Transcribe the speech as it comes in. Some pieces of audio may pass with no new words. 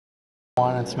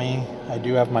It's me. I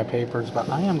do have my papers, but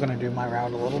I am going to do my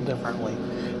route a little differently.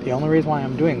 The only reason why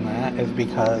I'm doing that is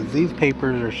because these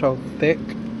papers are so thick.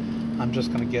 I'm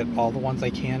just going to get all the ones I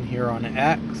can here on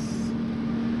X,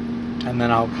 and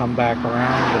then I'll come back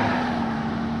around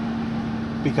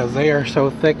because they are so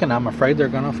thick and I'm afraid they're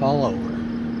going to fall over.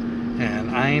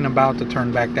 And I ain't about to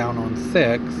turn back down on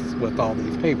 6 with all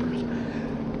these papers.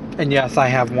 And yes, I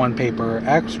have one paper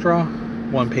extra,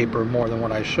 one paper more than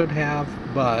what I should have,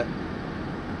 but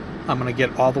I'm going to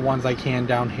get all the ones I can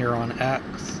down here on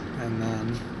X, and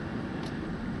then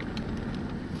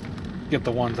get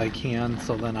the ones I can,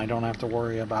 so then I don't have to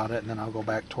worry about it, and then I'll go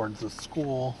back towards the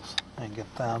school and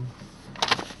get them.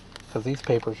 Because these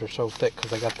papers are so thick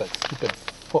because I got that stupid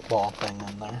football thing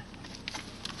in there.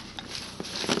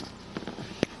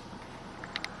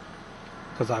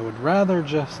 Because I would rather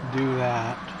just do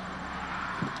that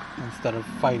instead of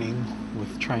fighting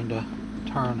with trying to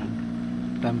turn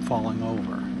and them falling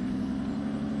over.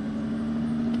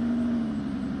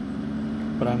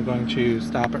 But I'm going to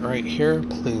stop it right here.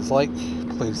 Please like,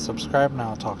 please subscribe, and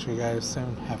I'll talk to you guys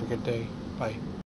soon. Have a good day. Bye.